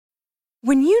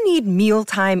When you need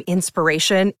mealtime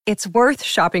inspiration, it's worth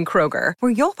shopping Kroger,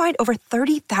 where you'll find over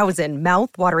 30,000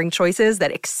 mouth-watering choices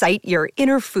that excite your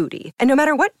inner foodie. And no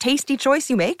matter what tasty choice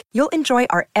you make, you'll enjoy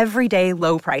our everyday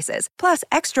low prices, plus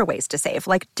extra ways to save,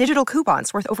 like digital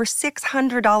coupons worth over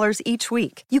 $600 each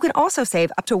week. You can also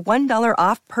save up to $1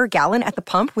 off per gallon at the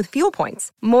pump with fuel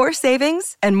points. More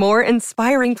savings and more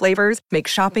inspiring flavors make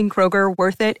shopping Kroger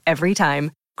worth it every time.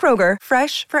 Kroger,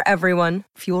 fresh for everyone.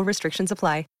 Fuel restrictions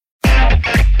apply.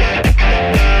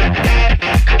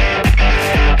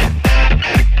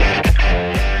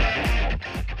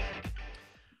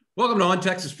 Welcome to On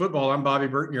Texas Football. I'm Bobby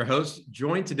Burton, your host,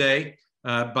 joined today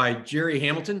by Jerry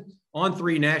Hamilton,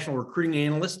 On3 national recruiting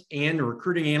analyst and a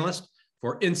recruiting analyst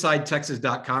for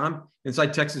InsideTexas.com.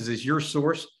 Inside Texas is your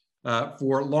source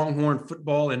for Longhorn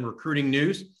football and recruiting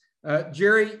news.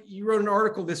 Jerry, you wrote an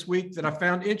article this week that I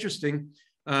found interesting.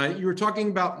 You were talking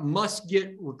about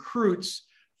must-get recruits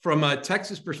from a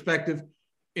Texas perspective,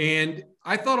 and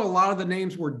I thought a lot of the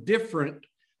names were different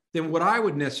than what I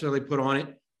would necessarily put on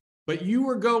it, but you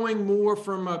were going more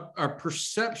from a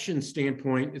perception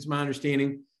standpoint, is my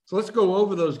understanding. So let's go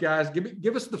over those guys.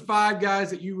 Give us the 5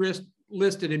 guys that you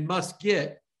listed and must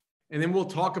get, and then we'll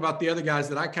talk about the other guys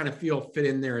that I kind of feel fit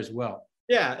in there as well.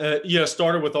 Yeah,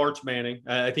 started with Arch Manning.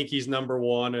 I think he's number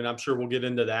one, and I'm sure we'll get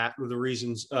into that with the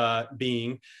reasons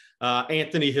being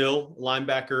Anthony Hill,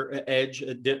 linebacker edge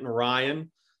at Denton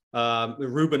Ryan,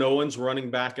 Ruben Owens,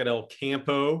 running back at El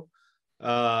Campo,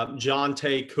 John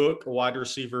Tay Cook, wide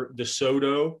receiver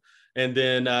DeSoto, and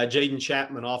then Jaden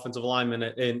Chapman, offensive lineman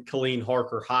in Killeen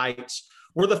Harker Heights,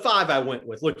 were the 5 I went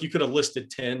with. Look, you could have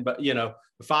listed 10, but, the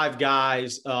 5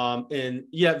 guys.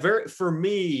 For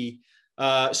me,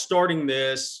 starting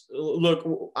this,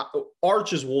 look,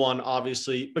 Arch is one,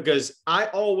 obviously, because I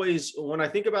always, when I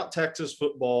think about Texas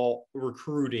football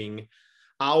recruiting,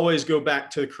 I always go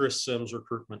back to Chris Sims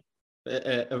recruitment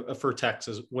for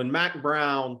Texas. When Mack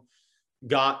Brown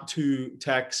got to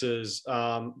Texas,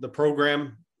 the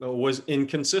program was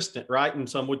inconsistent, right? And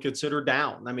some would consider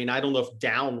down. I mean, I don't know if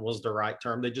down was the right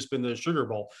term. They'd just been to the Sugar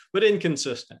Bowl, but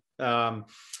inconsistent.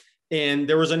 And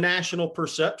there was a national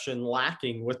perception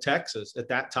lacking with Texas at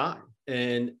that time.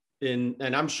 And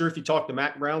I'm sure if you talk to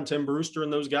Mack Brown, Tim Brewster,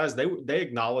 and those guys, they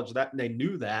acknowledged that and they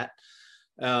knew that.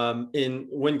 And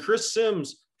when Chris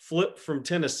Sims flipped from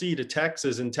Tennessee to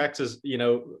Texas, and Texas,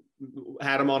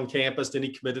 had him on campus, then he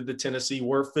committed to Tennessee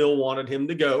where Phil wanted him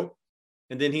to go.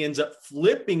 And then he ends up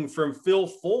flipping from Phil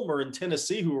Fulmer in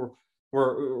Tennessee, who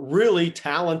were really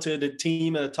talented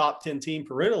team and a top 10 team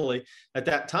perennially at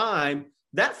that time.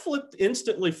 That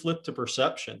instantly flipped to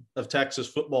perception of Texas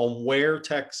football and where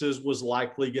Texas was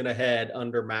likely going to head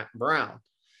under Mack Brown.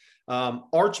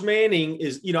 Arch Manning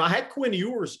is, I had Quinn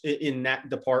Ewers in that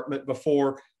department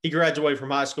before he graduated from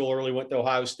high school, early went to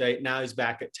Ohio State. Now he's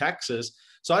back at Texas.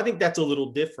 So I think that's a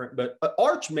little different. But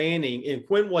Arch Manning, and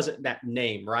Quinn wasn't that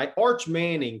name, right? Arch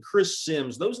Manning, Chris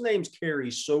Sims, those names carry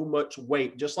so much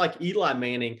weight, just like Eli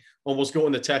Manning almost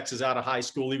going to Texas out of high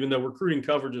school, even though recruiting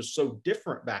coverage is so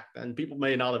different back then. People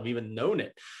may not have even known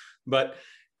it. But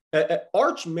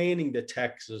Arch Manning to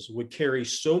Texas would carry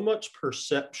so much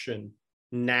perception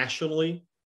nationally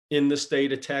in the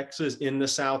state of Texas, in the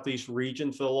Southeast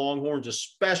region for the Longhorns,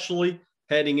 especially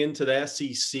heading into the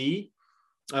SEC.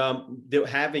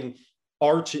 Having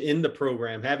Arch in the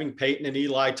program, having Peyton and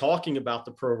Eli talking about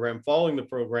the program, following the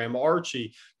program,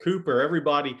 Archie, Cooper,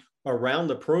 everybody around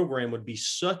the program would be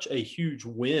such a huge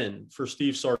win for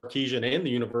Steve Sarkisian and the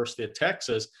University of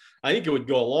Texas. I think it would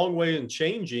go a long way in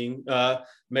changing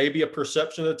maybe a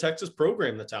perception of the Texas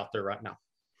program that's out there right now.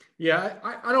 Yeah,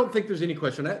 I don't think there's any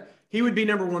question that he would be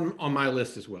number one on my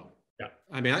list as well. Yeah.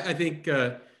 I mean, I think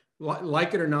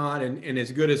like it or not, and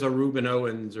as good as a Ruben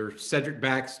Owens or Cedric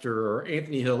Baxter or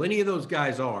Anthony Hill, any of those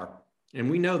guys are, and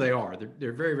we know they are.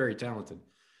 They're very, very talented.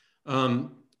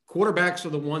 Quarterbacks are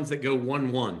the ones that go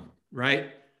 1-1, right?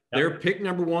 Yep. They're pick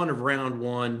number 1 of round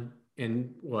 1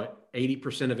 in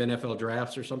 80% of NFL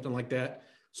drafts or something like that.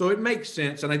 So it makes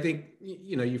sense. And I think,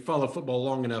 you follow football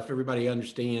long enough, everybody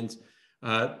understands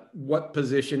what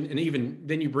position, and even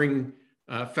then you bring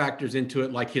factors into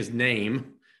it like his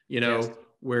name, yes,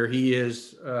 where he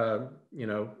is,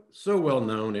 so well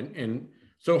known and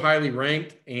so highly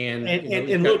ranked. And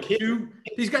look,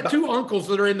 he's got 2 uncles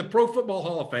that are in the Pro Football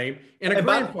Hall of Fame and a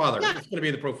grandfather that's going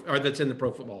to be that's in the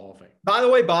Pro Football Hall of Fame. By the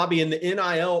way, Bobby, in the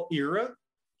NIL era,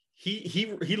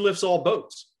 he lifts all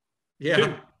boats. Yeah.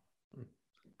 Too.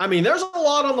 I mean, there's a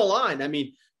lot on the line. I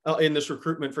mean, in this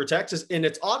recruitment for Texas, and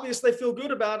it's obvious they feel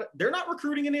good about it. They're not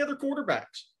recruiting any other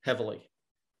quarterbacks heavily.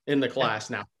 in the class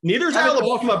now. Neither's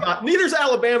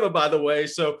Alabama, by the way.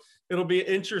 So it'll be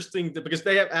interesting because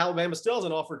they have Alabama still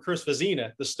hasn't offered Chris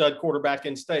Vezina, the stud quarterback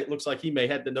in state. Looks like he may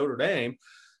head to Notre Dame.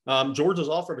 Georgia's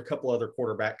offered a couple other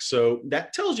quarterbacks. So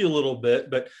that tells you a little bit,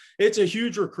 but it's a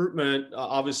huge recruitment,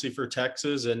 obviously, for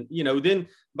Texas. And, then,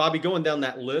 Bobby, going down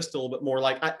that list a little bit more,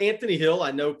 like Anthony Hill,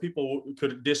 I know people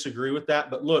could disagree with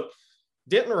that, but look,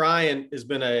 Denton Ryan has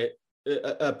been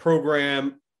a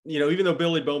program, even though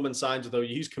Billy Bowman signs with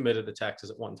OU, he's committed to Texas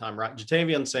at one time, right?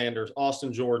 Jatavion Sanders,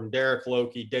 Austin Jordan, Derek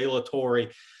Loki, De La Torre.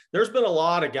 There's been a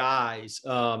lot of guys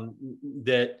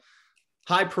that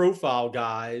high-profile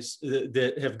guys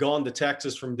that have gone to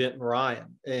Texas from Denton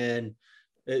Ryan. And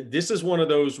this is one of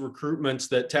those recruitments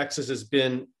that Texas has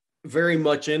been very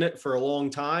much in it for a long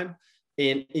time.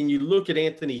 And you look at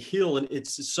Anthony Hill, and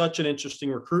it's such an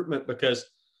interesting recruitment because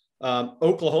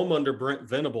Oklahoma under Brent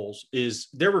Venables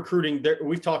they're recruiting.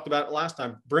 We've talked about it last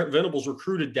time. Brent Venables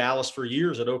recruited Dallas for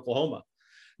years at Oklahoma.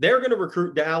 They're going to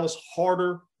recruit Dallas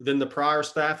harder than the prior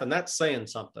staff, and that's saying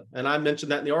something. And I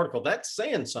mentioned that in the article. That's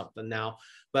saying something now.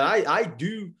 But I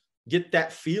do get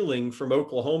that feeling from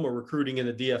Oklahoma recruiting in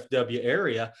the DFW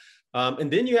area.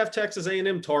 And then you have Texas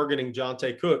A&M targeting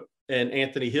Jonte Cook and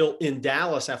Anthony Hill in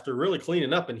Dallas after really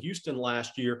cleaning up in Houston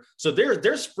last year. So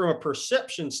there's from a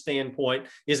perception standpoint,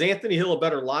 is Anthony Hill a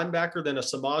better linebacker than a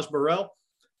Samaj Burrell?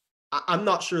 I'm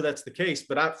not sure that's the case,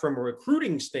 but from a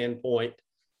recruiting standpoint,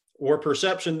 or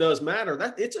perception does matter,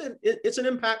 that it's an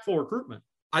impactful recruitment.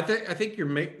 I think you're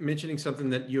mentioning something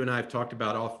that you and I have talked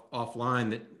about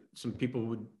offline that some people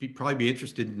would probably be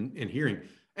interested in hearing.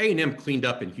 A&M cleaned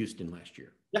up in Houston last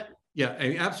year. Yeah, I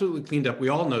mean, absolutely cleaned up. We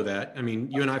all know that. I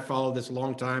mean, you and I followed this a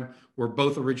long time. We're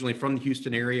both originally from the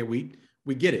Houston area. We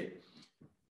get it.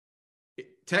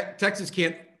 Texas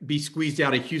can't be squeezed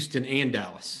out of Houston and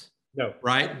Dallas. No,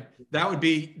 right? That would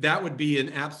be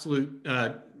an absolute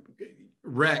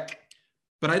wreck.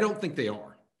 But I don't think they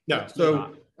are. No.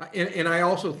 So, and I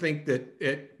also think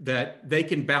that they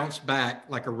can bounce back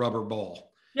like a rubber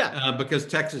ball. Yeah. Because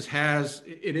Texas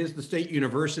it is the state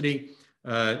university,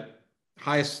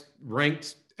 highest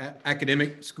ranked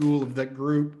academic school of that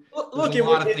group. There's a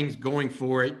lot of things going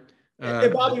for it.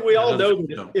 And Bobby, we all know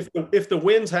that if the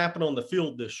wins happen on the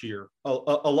field this year, a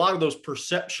lot of those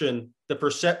the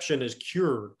perception is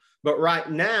cured. But right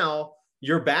now,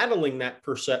 you're battling that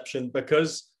perception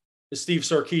because Steve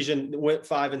Sarkisian went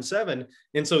 5-7.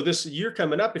 And so this year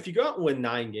coming up, if you go out and win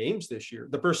 9 games this year,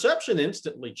 the perception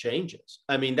instantly changes.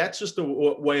 I mean, that's just the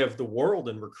way of the world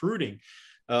in recruiting.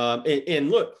 And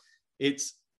look,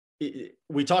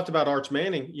 we talked about Arch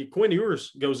Manning. Quinn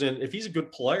Ewers goes in. If he's a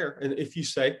good player, and if you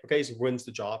say, okay, he wins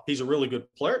the job, he's a really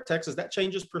good player at Texas, that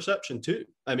changes perception too.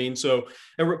 I mean, so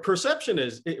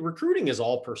recruiting is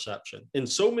all perception in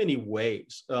so many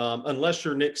ways, unless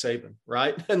you're Nick Saban,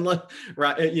 right?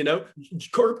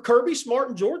 Kirby Smart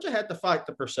in Georgia had to fight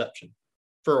the perception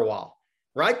for a while.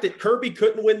 Right, that Kirby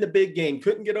couldn't win the big game,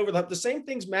 couldn't get over the same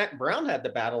things Mack Brown had to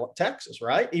battle at Texas,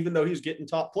 right? Even though he was getting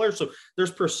top players. So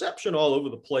there's perception all over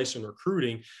the place in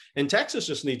recruiting, and Texas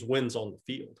just needs wins on the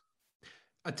field.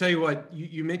 I tell you what,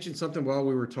 you mentioned something while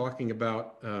we were talking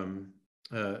about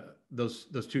those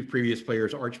 2 previous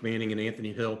players, Arch Manning and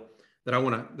Anthony Hill, that I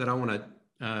want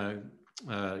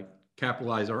to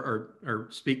capitalize or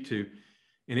speak to,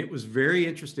 and it was very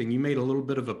interesting. You made a little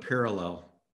bit of a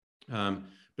parallel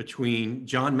between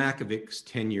John Mackovic's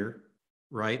tenure,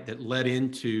 right, that led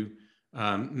into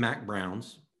Mack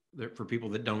Brown's. For people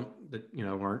that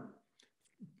aren't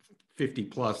 50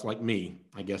 plus like me,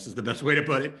 I guess is the best way to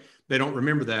put it. They don't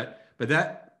remember that. But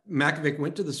that Mackovic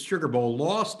went to the Sugar Bowl,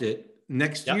 lost it.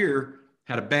 Next year,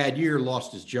 had a bad year,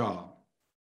 lost his job.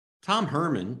 Tom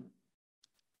Herman,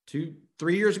 2-3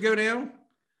 years ago now,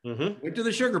 went to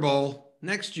the Sugar Bowl.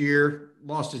 Next year,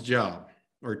 lost his job,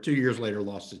 or 2 years later,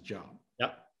 lost his job.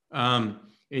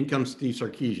 In comes Steve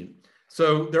Sarkisian.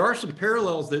 So there are some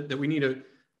parallels that we need to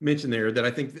mention there that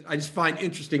I think I just find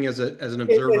interesting as an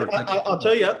observer. I'll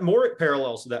tell you more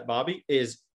parallels to that, Bobby,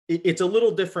 is it's a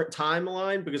little different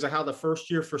timeline because of how the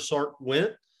first year for Sark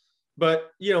went.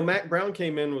 But, Mack Brown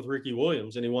came in with Ricky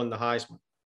Williams and he won the Heisman,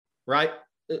 right?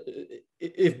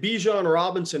 If Bijan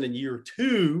Robinson in year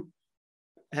 2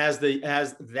 has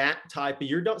that type of,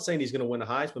 you're not saying he's going to win a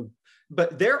Heisman,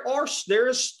 but there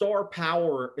is star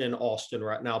power in Austin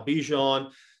right now. Bijan,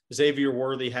 Xavier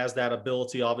Worthy has that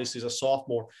ability. Obviously, he's a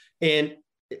sophomore. And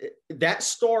that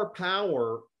star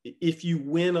power, if you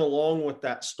win along with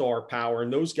that star power,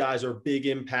 and those guys are big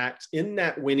impacts in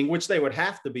that winning, which they would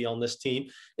have to be on this team,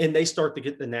 and they start to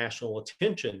get the national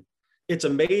attention, it's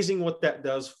amazing what that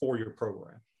does for your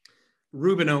program.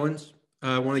 Ruben Owens,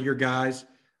 one of your guys.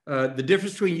 The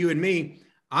difference between you and me,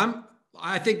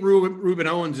 I think Reuben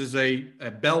Owens is a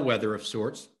bellwether of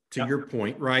sorts, to Yep. your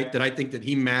point, right? That I think that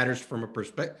he matters from a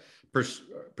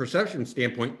perception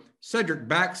standpoint. Cedric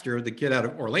Baxter, the kid out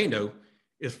of Orlando,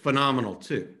 is phenomenal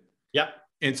too. Yeah.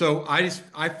 And so I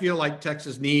feel like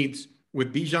Texas needs,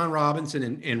 with Bijan Robinson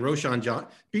and Roschon Johnson.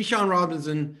 Bijan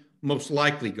Robinson most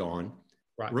likely gone.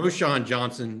 Right. Roschon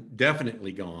Johnson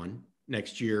definitely gone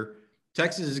next year.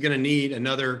 Texas is going to need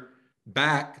another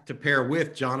back to pair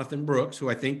with Jonathan Brooks, who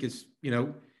I think is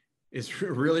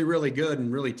really, really good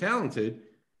and really talented.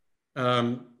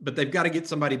 But they've got to get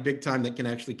somebody big time that can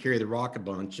actually carry the rock a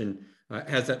bunch and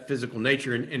has that physical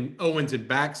nature. And Owens and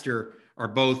Baxter are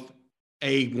both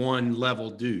A1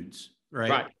 level dudes, right?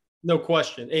 Right. No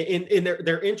question. And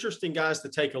they're interesting guys to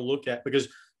take a look at, because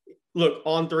look,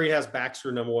 On3 has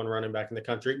Baxter number one running back in the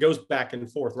country. It goes back and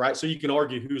forth, right? So you can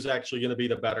argue who's actually going to be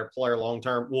the better player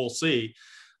long-term. We'll see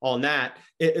on that.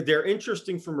 They're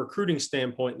interesting from a recruiting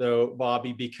standpoint though,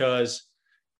 Bobby, because,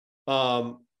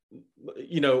 it's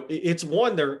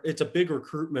a big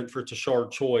recruitment for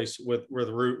Tashard Choice with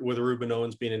Reuben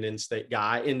Owens being an in-state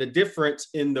guy. And the difference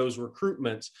in those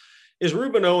recruitments is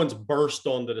Reuben Owens burst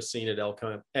onto the scene at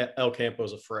El Campo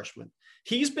as a freshman.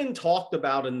 He's been talked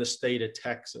about in the state of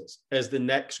Texas as the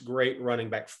next great running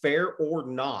back, fair or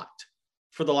not,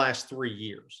 for the last 3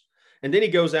 years. And then he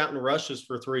goes out and rushes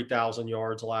for 3,000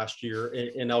 yards last year,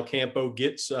 and El Campo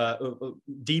gets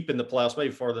deep in the playoffs,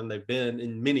 maybe farther than they've been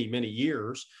in many, many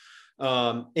years.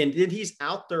 And then he's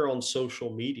out there on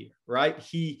social media, right?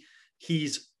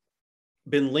 He's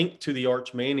been linked to the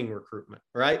Arch Manning recruitment,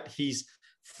 right? He's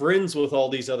friends with all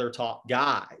these other top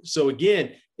guys. So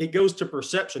again, it goes to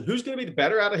perception. Who's going to be the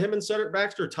better out of him and Cedric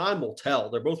Baxter? Time will tell.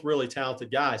 They're both really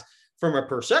talented guys. From a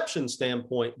perception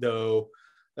standpoint, though,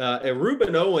 if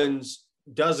Reuben Owens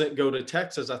doesn't go to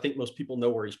Texas, I think most people know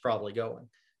where he's probably going.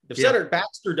 If Cedric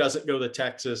Baxter doesn't go to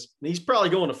Texas, he's probably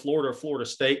going to Florida or Florida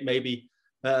State, maybe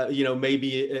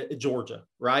Georgia,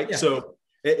 right? Yeah. So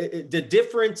the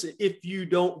difference, if you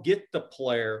don't get the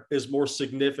player, is more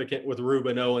significant with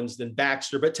Reuben Owens than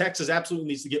Baxter. But Texas absolutely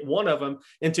needs to get one of them.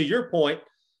 And to your point,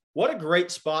 what a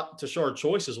great spot Tashard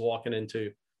Choice is walking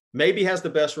into. Maybe has the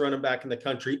best running back in the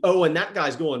country. Oh, and that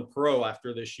guy's going pro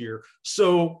after this year.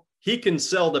 So he can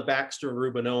sell to Baxter and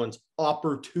Reuben Owens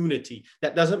opportunity.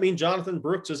 That doesn't mean Jonathan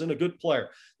Brooks isn't a good player.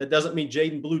 That doesn't mean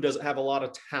Jaden Blue doesn't have a lot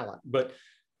of talent, but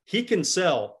he can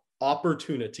sell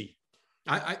opportunity.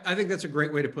 I think that's a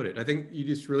great way to put it. I think you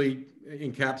just really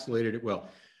encapsulated it well.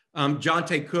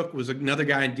 Jonte Cook was another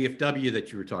guy in DFW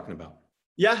that you were talking about.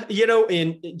 Yeah,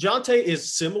 and Jonte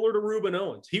is similar to Reuben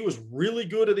Owens. He was really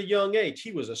good at a young age.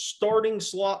 He was a starting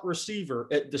slot receiver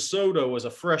at DeSoto as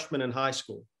a freshman in high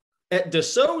school. At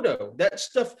DeSoto, that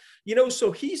stuff,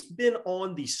 so he's been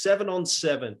on the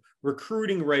 7-on-7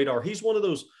 recruiting radar. He's one of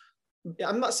those,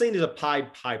 I'm not saying he's a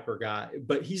Pied Piper guy,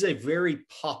 but he's a very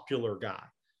popular guy.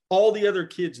 All the other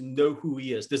kids know who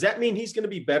he is. Does that mean he's going to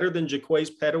be better than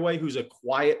Jaquays Petaway, who's a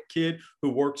quiet kid who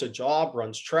works a job,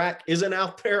 runs track, isn't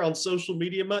out there on social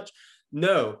media much?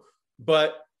 No.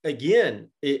 But again,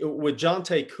 with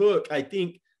Jonte Cook, I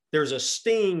think there's a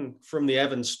sting from the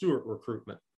Evan Stewart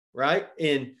recruitment, right?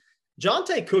 And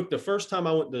Jonte Cook, the first time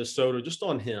I went to DeSoto, just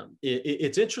on him,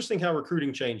 it's interesting how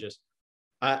recruiting changes.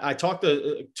 I talked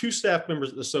to two staff members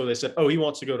at DeSoto. They said, he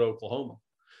wants to go to Oklahoma.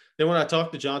 Then when I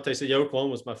talked to Jonte, I said,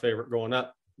 Oklahoma was my favorite growing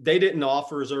up. They didn't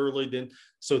offer as early then.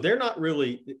 So they're not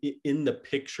really in the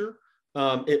picture.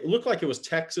 It looked like it was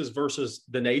Texas versus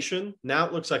the nation. Now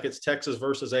it looks like it's Texas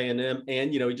versus A&M.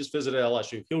 And, he just visited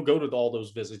LSU. He'll go to all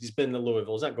those visits. He's been to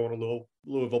Louisville. He's not going to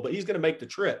Louisville, but he's going to make the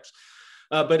trips.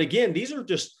 But again, these are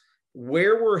just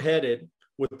where we're headed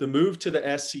with the move to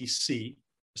the SEC,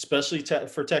 especially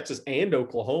for Texas and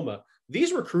Oklahoma.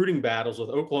 These recruiting battles with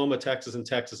Oklahoma, Texas, and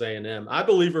Texas A&M, I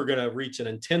believe are going to reach an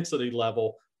intensity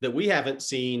level that we haven't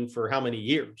seen for how many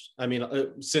years? I mean,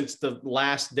 since the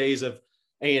last days of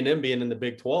A&M being in the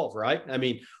Big 12, right? I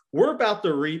mean, we're about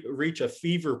to reach a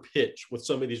fever pitch with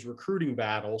some of these recruiting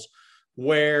battles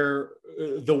where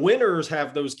the winners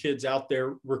have those kids out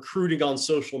there recruiting on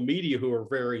social media who are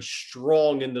very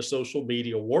strong in the social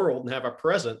media world and have a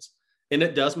presence, and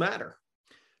it does matter.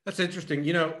 That's interesting.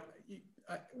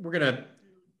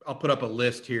 I'll put up a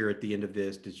list here at the end of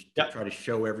this to try to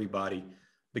show everybody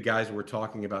the guys we're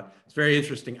talking about. It's very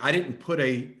interesting. I didn't put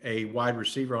a wide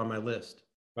receiver on my list.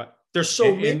 Right. There's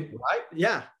so many, right?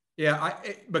 Yeah. Yeah.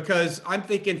 Because I'm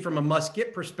thinking from a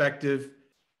must-get perspective,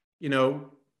 there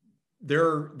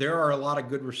are a lot of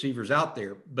good receivers out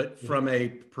there, but from a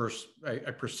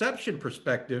perception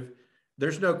perspective,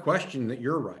 there's no question that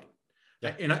you're right.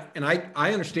 Yeah. And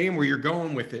I understand where you're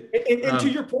going with it. And to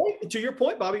your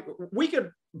point, Bobby,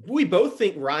 we both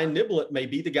think Ryan Niblett may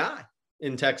be the guy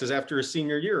in Texas after his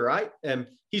senior year, right? And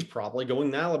he's probably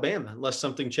going to Alabama unless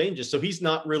something changes. So he's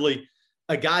not really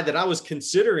a guy that I was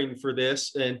considering for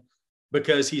this. And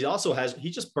because he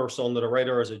just burst onto the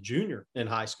radar as a junior in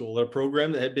high school at a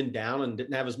program that had been down and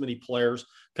didn't have as many players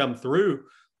come through.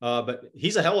 But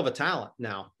he's a hell of a talent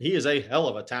now. He is a hell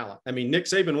of a talent. I mean, Nick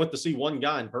Saban went to see one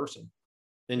guy in person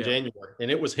in January,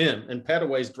 and it was him, and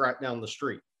Petaway's right down the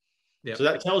street. Yeah. So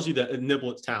that tells you that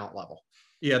Niblett's talent level.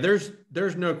 Yeah, there's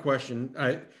no question.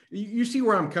 You see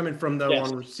where I'm coming from, though,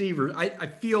 on receivers. I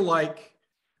feel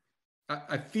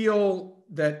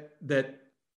that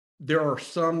there are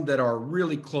some that are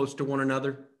really close to one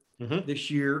another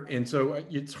this year, and so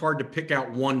it's hard to pick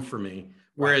out one for me.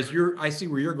 Whereas I see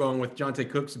where you're going with Jonte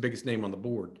Cook's the biggest name on the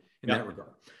board in that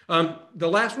regard. The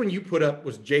last one you put up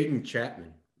was Jaden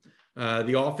Chapman,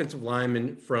 the offensive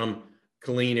lineman from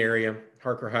Killeen area,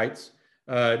 Harker Heights.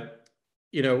 Where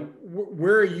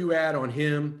are you at on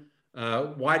him?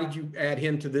 Why did you add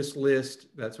him to this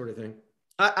list? That sort of thing.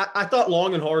 I thought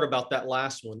long and hard about that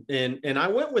last one. And I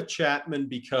went with Chapman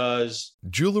because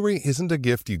jewelry isn't a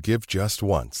gift you give just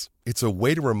once. It's a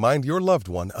way to remind your loved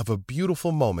one of a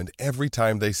beautiful moment every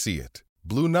time they see it.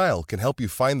 Blue Nile can help you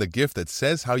find the gift that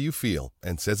says how you feel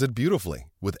and says it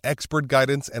beautifully, with expert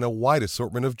guidance and a wide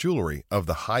assortment of jewelry of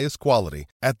the highest quality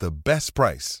at the best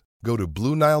price. Go to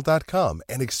BlueNile.com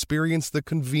and experience the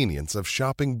convenience of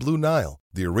shopping Blue Nile,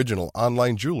 the original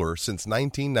online jeweler since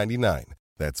 1999.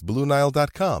 That's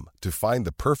BlueNile.com to find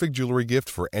the perfect jewelry gift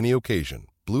for any occasion.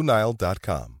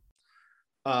 BlueNile.com.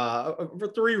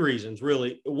 For three reasons,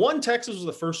 really. One, Texas was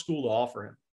the first school to offer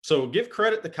him. So give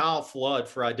credit to Kyle Flood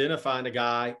for identifying a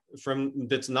guy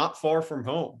that's not far from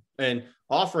home and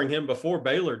offering him before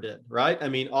Baylor did, right? I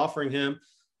mean, offering him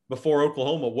before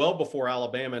Oklahoma, well before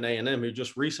Alabama and A&M, who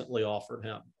just recently offered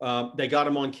him. They got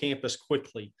him on campus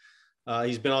quickly.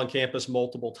 He's been on campus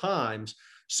multiple times.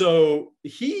 So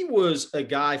he was a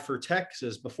guy for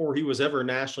Texas before he was ever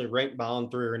nationally ranked by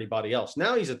On3 or anybody else.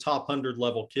 Now he's a top 100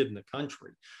 level kid in the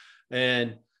country.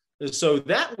 And so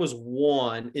that was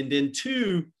one. And then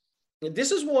two,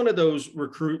 this is one of those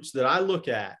recruits that I look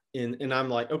at and I'm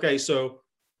like, okay, so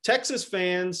Texas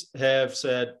fans have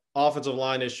said offensive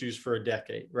line issues for a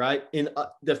decade, right? And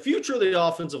the future of the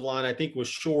offensive line, I think, was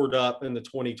shored up in the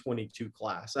 2022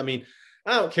 class. I mean,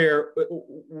 I don't care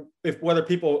whether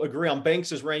people agree on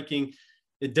Banks's ranking,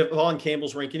 Devon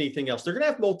Campbell's rank, anything else. They're going to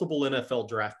have multiple NFL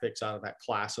draft picks out of that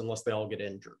class unless they all get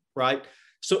injured, right?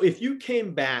 So if you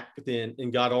came back then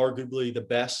and got arguably the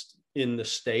best in the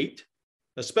state,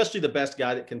 especially the best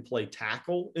guy that can play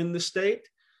tackle in the state,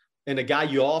 and a guy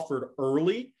you offered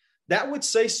early, that would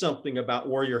say something about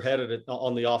where you're headed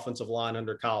on the offensive line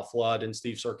under Kyle Flood and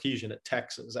Steve Sarkisian at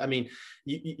Texas. I mean,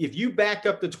 if you back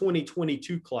up the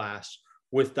 2022 class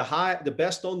with the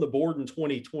best on the board in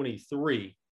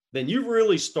 2023, then you've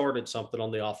really started something on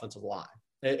the offensive line.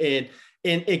 And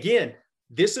again,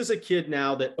 this is a kid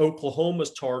now that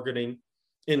Oklahoma's targeting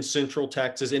in Central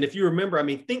Texas. And if you remember, I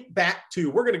mean, think back to,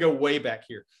 we're going to go way back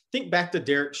here. Think back to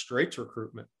Derek Strait's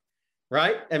recruitment,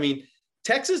 right? I mean,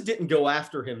 Texas didn't go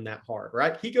after him that hard,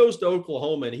 right? He goes to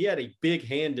Oklahoma and he had a big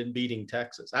hand in beating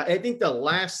Texas. I think the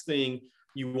last thing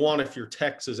you want if you're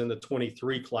Texas in the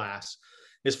 23 class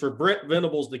is for Brent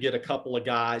Venables to get a couple of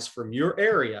guys from your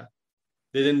area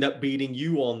that end up beating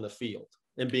you on the field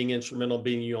and being instrumental in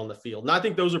beating you on the field. And I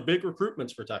think those are big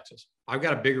recruitments for Texas. I've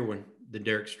got a bigger one than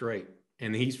Derek Strait,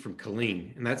 and he's from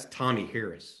Killeen, and that's Tommy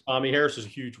Harris. Tommy Harris is a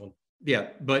huge one. Yeah,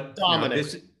 but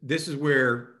this is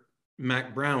where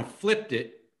Mac Brown flipped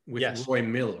it with Roy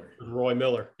Miller. Roy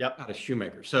Miller, yep. Out of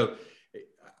Shoemaker. So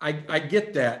I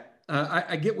get that.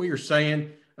 I get what you're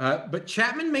saying. But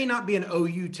Chapman may not be an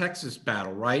OU Texas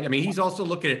battle, right? I mean, he's also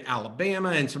looking at Alabama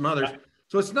and some others. Right.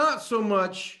 So it's not so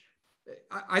much.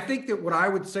 I think that what I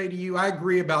would say to you, I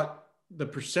agree about the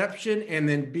perception and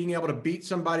then being able to beat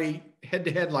somebody head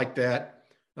to head like that,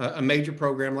 a major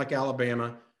program like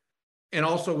Alabama, and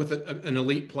also with an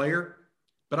elite player.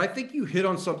 But I think you hit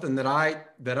on something that I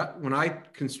when I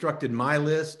constructed my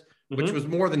list, which was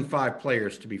more than 5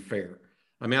 players, to be fair.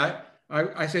 I mean,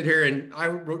 I sit here and I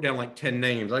wrote down like 10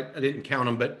 names. I didn't count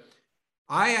them, but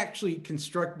I actually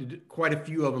constructed quite a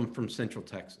few of them from Central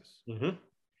Texas.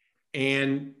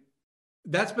 And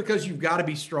that's because you've got to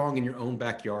be strong in your own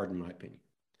backyard, in my opinion.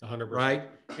 100%. Right?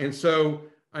 And so,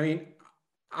 I mean,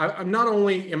 I'm not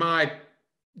only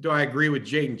do I agree with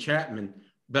Jaden Chapman,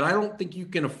 but I don't think you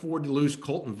can afford to lose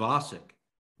Colton Vasek,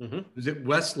 who's at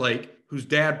Westlake, whose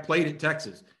dad played at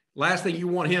Texas. Last thing you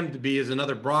want him to be is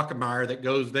another Brockemeyer that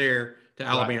goes there to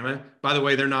Alabama. Right. By the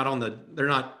way, they're not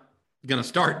going to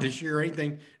start this year or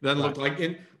anything. Doesn't look like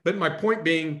it. But my point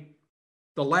being,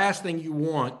 the last thing you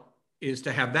want is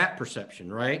to have that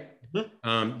perception, right?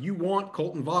 Mm-hmm. You want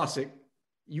Colton Vasek.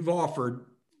 You've offered,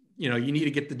 you need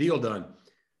to get the deal done.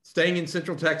 Staying in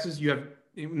Central Texas,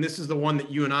 and this is the one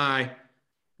that you and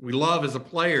we love as a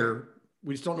player.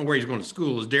 We just don't know where he's going to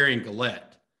school, is Darian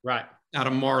Gillette. Right. Out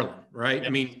of Marlin, right? Yep. I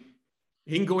mean,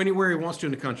 he can go anywhere he wants to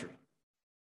in the country,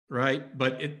 right?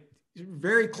 But it's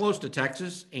very close to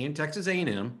Texas and Texas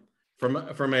A&M from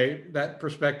that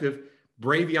perspective.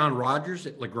 Bravion Rogers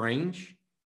at LaGrange,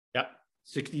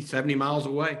 60, 70 miles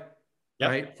away,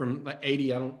 right? From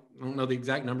 80, I don't know the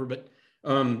exact number, but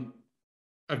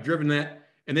I've driven that.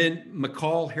 And then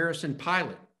McCall Harrison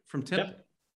Pilot from Temple.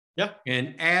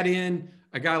 And add in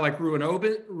a guy like Ruin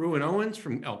Owens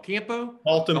from El Campo.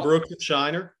 Alton Brooks at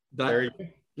Shiner. There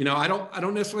you go. I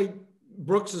don't necessarily,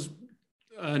 Brooks is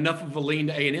enough of a lean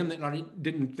to A&M that I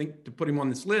didn't think to put him on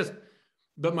this list.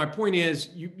 But my point is,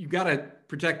 you got to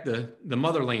protect the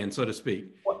motherland, so to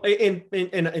speak.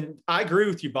 And I agree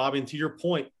with you, Bobby. And to your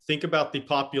point, think about the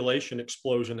population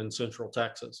explosion in Central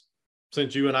Texas.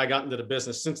 Since you and I got into the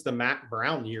business, since the Matt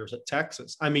Brown years at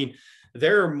Texas. I mean,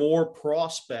 there are more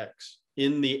prospects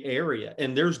in the area,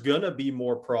 and there's going to be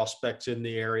more prospects in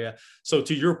the area. So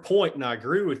to your point, and I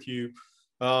agree with you,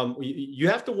 you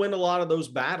have to win a lot of those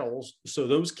battles. So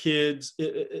those kids,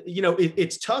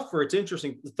 it's tough it's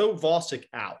interesting to throw Vasek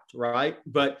out, right?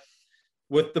 But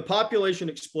with the population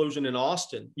explosion in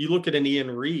Austin, you look at an Ian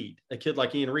Reed, a kid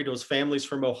like Ian Reed, his family's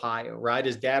from Ohio, right?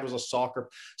 His dad was a soccer.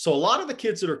 So a lot of the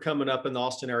kids that are coming up in the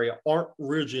Austin area aren't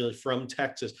originally from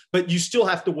Texas, but you still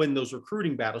have to win those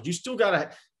recruiting battles. You still got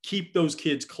to keep those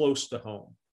kids close to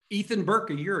home. Ethan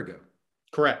Burke a year ago.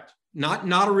 Correct.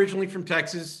 Not originally from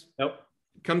Texas. Nope.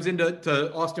 Comes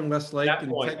into Austin Westlake. That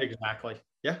point, exactly.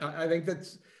 Yeah. I think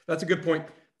that's a good point.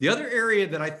 The other area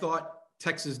that I thought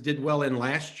Texas did well in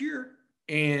last year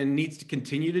and needs to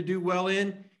continue to do well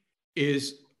in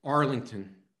is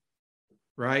Arlington,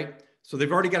 right? So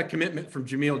they've already got a commitment from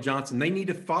Jameel Johnson. They need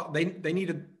to they need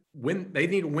to win. They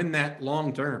need to win that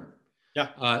long term.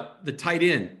 Yeah. The tight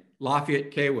end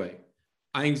Lafayette Kway,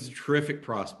 I think is a terrific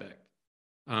prospect.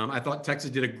 I thought Texas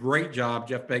did a great job.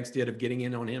 Jeff Beggs did of getting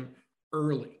in on him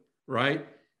early, right?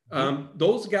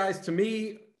 Those guys, to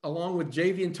me, along with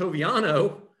Javian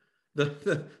Toviano,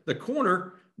 the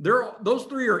corner, those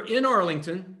three are in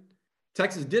Arlington.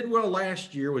 Texas did well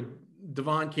last year with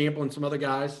Devon Campbell and some other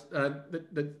guys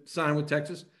that signed with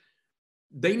Texas.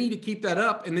 They need to keep that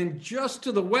up. And then just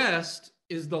to the west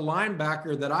is the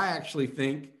linebacker that I actually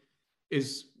think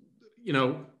is,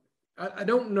 I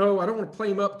don't know. I don't want to play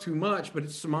him up too much, but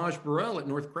it's Samaj Burrell at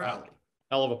North Crowley.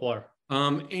 Hell of a player.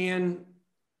 And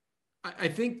I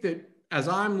think that as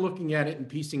I'm looking at it and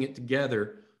piecing it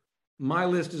together, my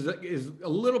list is a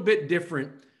little bit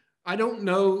different. I don't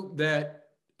know that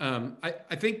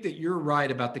I think that you're right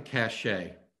about the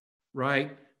cachet,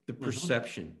 right? The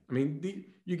perception. I mean,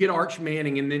 you get Arch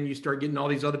Manning and then you start getting all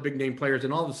these other big name players,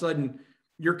 and all of a sudden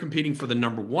you're competing for the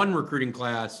number 1 recruiting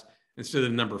class instead of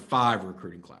the number 5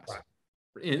 recruiting class. Right.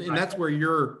 And that's where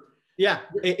you're. Yeah.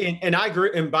 And I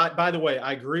agree. And by the way,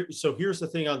 I agree. So here's the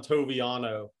thing on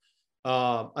Toviano.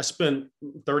 I spent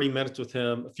 30 minutes with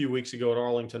him a few weeks ago at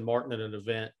Arlington Martin at an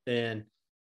event, and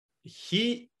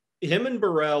him and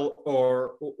Burrell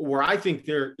are where I think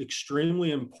they're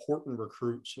extremely important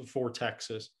recruits for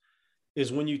Texas.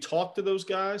 Is when you talk to those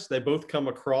guys, they both come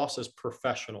across as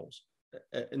professionals,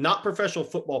 not professional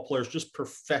football players, just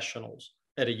professionals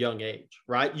at a young age,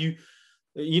 right?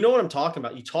 You know what I'm talking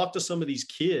about. You talk to some of these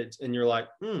kids and you're like,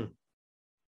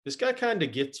 this guy kind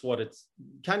of gets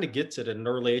it at an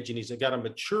early age, and he's got a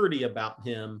maturity about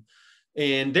him.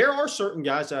 And there are certain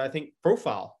guys that I think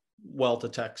profile well to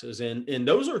Texas. And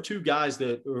those are two guys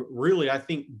that really, I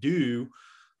think, do.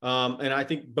 And I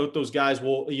think both those guys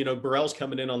will, Burrell's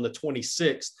coming in on the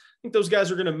 26th. I think those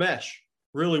guys are going to mesh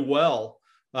really well.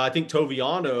 I think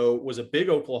Toviano was a big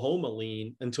Oklahoma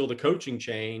lean until the coaching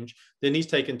change. Then he's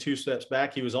taken 2 steps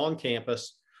back. He was on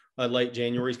campus late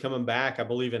January. He's coming back, I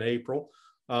believe, in April.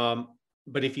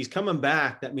 But if he's coming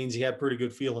back, that means he had pretty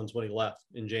good feelings when he left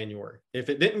in January. If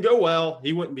it didn't go well,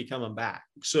 he wouldn't be coming back.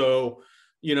 So,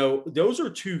 those are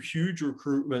 2 huge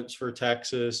recruitments for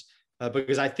Texas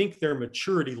because I think their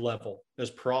maturity level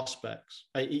as prospects,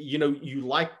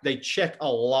 they check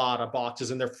a lot of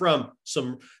boxes, and they're from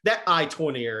that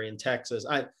I-20 area in Texas.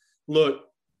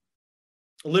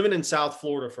 Living in South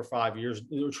Florida for 5 years,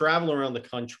 traveling around the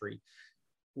country,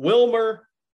 Wilmer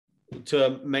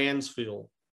to Mansfield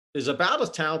is about as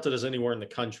talented as anywhere in the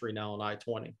country now on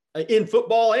I-20 in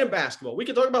football and basketball. We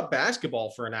could talk about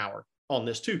basketball for an hour on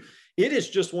this too. It is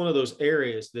just one of those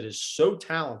areas that is so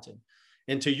talented.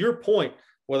 And to your point,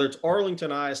 whether it's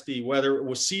Arlington ISD, whether it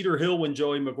was Cedar Hill when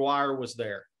Joey McGuire was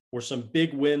there, were some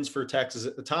big wins for Texas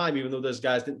at the time, even though those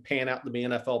guys didn't pan out to be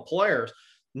NFL players.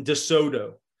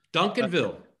 DeSoto.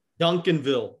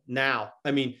 Duncanville now.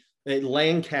 I mean,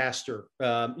 Lancaster,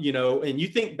 and you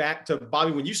think back to,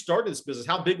 Bobby, when you started this business,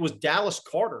 how big was Dallas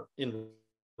Carter in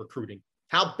recruiting?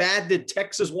 How bad did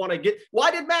Texas want to get?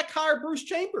 Why did Mac hire Bruce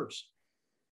Chambers?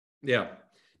 Yeah.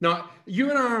 No, you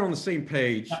and I are on the same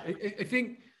page. I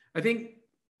think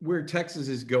where Texas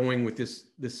is going with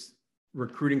this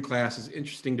recruiting class is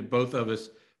interesting to both of us,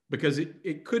 because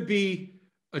it could be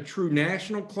a true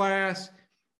national class.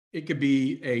 It could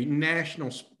be a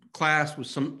national class with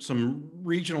some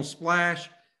regional splash.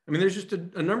 I mean, there's just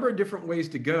a number of different ways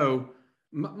to go.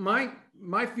 My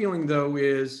feeling, though,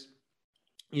 is,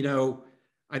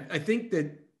 I think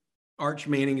that Arch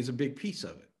Manning is a big piece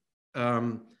of it.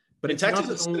 But Texas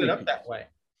has set it up that way.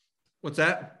 What's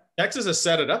that? Texas has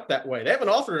set it up that way. They haven't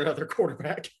offered another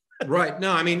quarterback. Right.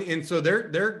 No, I mean, and so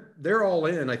they're all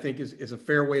in, I think is a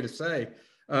fair way to say.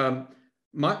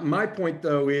 My point,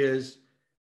 though, is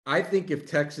I think if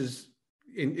Texas,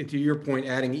 and to your point,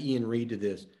 adding Ian Reed to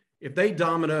this, if they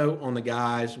domino on the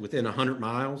guys within 100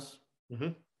 miles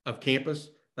of campus,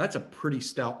 that's a pretty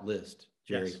stout list,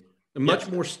 Jerry. Yes.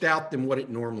 Much more stout than what it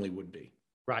normally would be.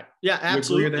 Right. Yeah,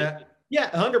 absolutely. You agree with that? Yeah,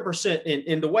 100%.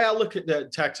 And the way I look at the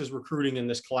Texas recruiting in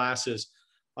this class is,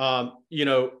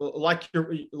 like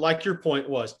your point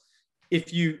was,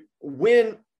 if you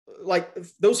win, like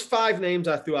those 5 names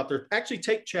I threw out there, actually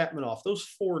take Chapman off, those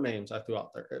 4 names I threw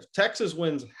out there. If Texas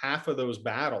wins half of those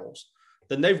battles,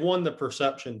 then they've won the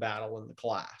perception battle in the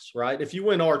class, right? If you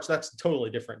win Arch, that's a totally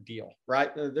different deal,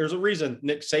 right? There's a reason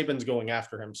Nick Saban's going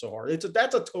after him so hard.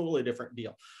 That's a totally different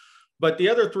deal. But the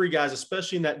other 3 guys,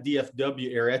 especially in that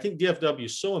DFW area, I think DFW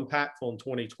is so impactful in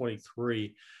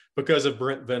 2023 because of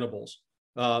Brent Venables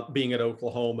being at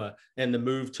Oklahoma and the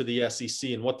move to the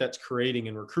SEC and what that's creating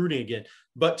and recruiting again.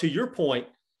 But to your point,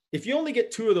 if you only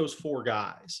get 2 of those 4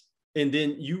 guys, and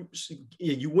then you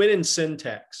win in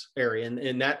Syntex area,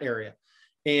 in that area,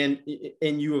 and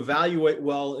you evaluate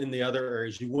well in the other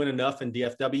areas, you win enough in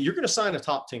DFW, you're going to sign a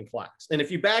top 10 class. And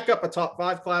if you back up a top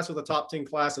 5 class with a top 10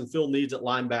 class and fill needs at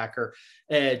linebacker,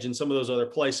 edge, and some of those other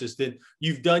places, then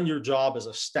you've done your job as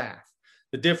a staff.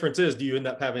 The difference is, do you end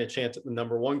up having a chance at the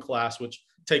number 1 class, which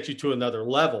takes you to another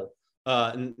level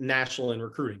national in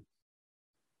recruiting?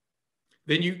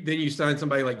 Then you sign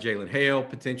somebody like Jalen Hale,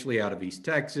 potentially out of East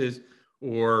Texas,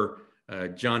 or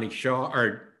Jamal Shaw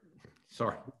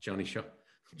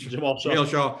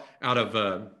out of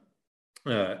the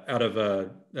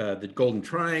Golden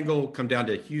Triangle, come down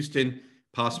to Houston,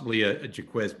 possibly a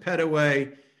Jaquez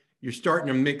Petaway. You're starting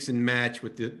to mix and match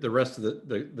with the rest of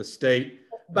the state.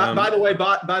 By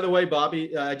the way,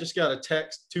 Bobby, I just got a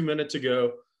text 2 minutes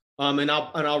ago, and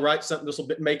I'll write something. This will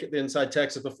make it to Inside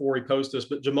Texas before he posts this.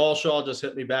 But Jamal Shaw just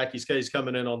hit me back. He's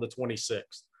coming in on the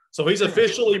 26th, so he's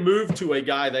officially moved to a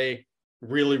guy they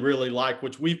really, really like,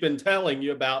 which we've been telling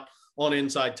you about on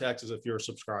Inside Texas if you're a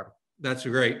subscriber. That's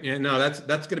great. Yeah, no, that's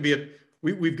going to be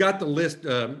we've got the list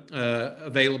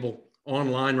available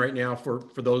online right now for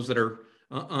those that are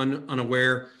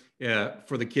unaware,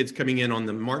 for the kids coming in on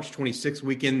the March 26th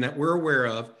weekend that we're aware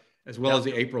of, as well as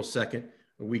the April 2nd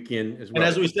weekend as well. And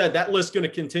as we said, that list's going to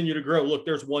continue to grow. Look,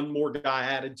 there's 1 more guy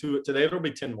added to it today. There'll be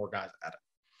 10 more guys added.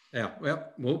 Yeah,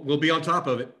 well, we'll be on top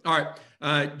of it. All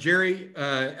right, Jerry,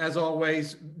 as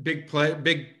always, big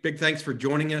thanks for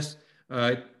joining us.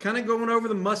 Kind of going over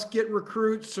the must-get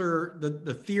recruits, or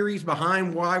the theories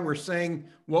behind why we're saying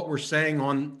what we're saying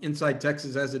on Inside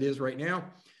Texas as it is right now.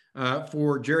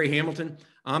 For Jerry Hamilton,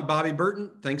 I'm Bobby Burton.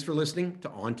 Thanks for listening to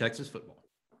On Texas Football.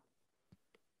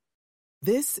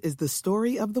 This is the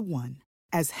story of the one.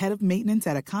 As head of maintenance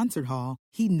at a concert hall,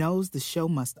 he knows the show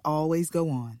must always go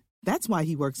on. That's why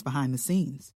he works behind the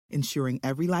scenes, ensuring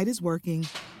every light is working,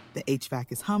 the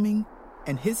HVAC is humming,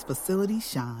 and his facility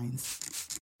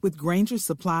shines. With Grainger's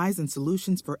supplies and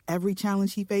solutions for every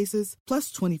challenge he faces,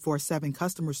 plus 24/7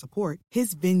 customer support,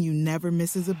 his venue never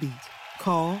misses a beat.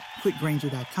 Call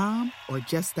quickgrainger.com or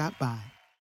just stop by.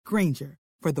 Grainger,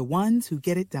 for the ones who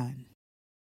get it done.